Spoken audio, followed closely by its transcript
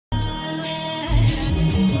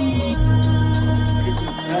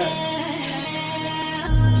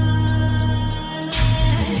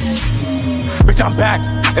Bitch, I'm back,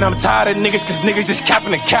 and I'm tired of niggas, cause niggas just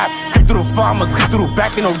capping the cap. Creep through the farm, creep through the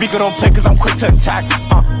back. They know Rico don't play, cause I'm quick to attack.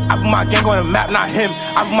 I put my gang on the map, not him.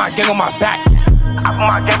 I put my gang on my back. I put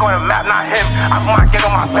my gang on the map, not him. I put my gang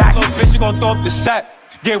on my back. Little bitch, you gon' throw up the set.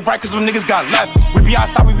 Get right, cause some niggas got left. We be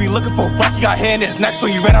outside, we be looking for rock. He got hair in his neck, so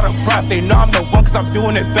he ran out of breath. They know I'm the one, cause I'm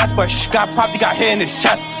doing it best. But shh, got popped, he got hair in his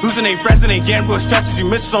chest. Losing they friends and they getting real stressed. If you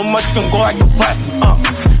miss so much, you can go like the rest.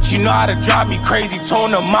 She know how to drive me crazy.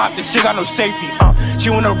 Told her mop, this shit got no safety. She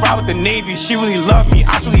wanna ride with the Navy. She really love me,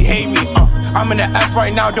 actually hate me. I'm in the F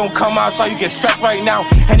right now, don't come out, so you get stressed right now.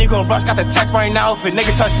 And he gon' rush, got the text right now. If a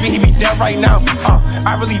nigga touch me, he be dead right now.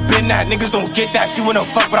 I really been that, niggas don't get that. She wanna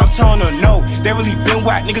fuck, but I'm telling her no. They really been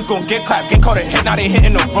whack, niggas gon' get clapped. Get caught a hit, now they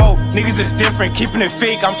hitting the road. Niggas is different, keeping it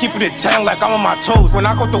fake, I'm keeping it 10 like I'm on my toes. When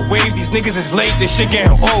I caught the wave, these niggas is late, this shit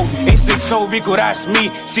getting old. 860 Rico, that's me.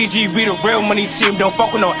 CG, we the real money team. Don't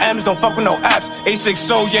fuck with no M's, don't fuck with no F's.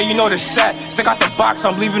 860, yeah, you know the set. Stick out the box,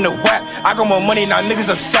 I'm leaving it wet. I got more money, now niggas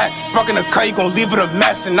upset. Smoking the cut, you gon' leave it a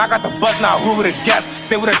mess. And I got the buzz, now who would have guessed?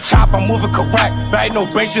 Stay with a chop, I'm moving correct. Bad no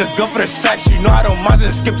brains, just good for the sex. You know I don't mind,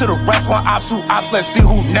 just skip to the rest. One ops, two ops, let's see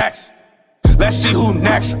who next. Let's see who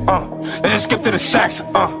next, let's just skip to the sex,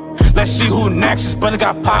 let's see who next. His brother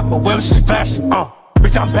got popped, but where was his vest,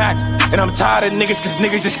 Bitch, I'm back, and I'm tired of niggas, cause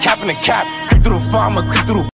niggas just capping the cap. Creep through the farm, creep through the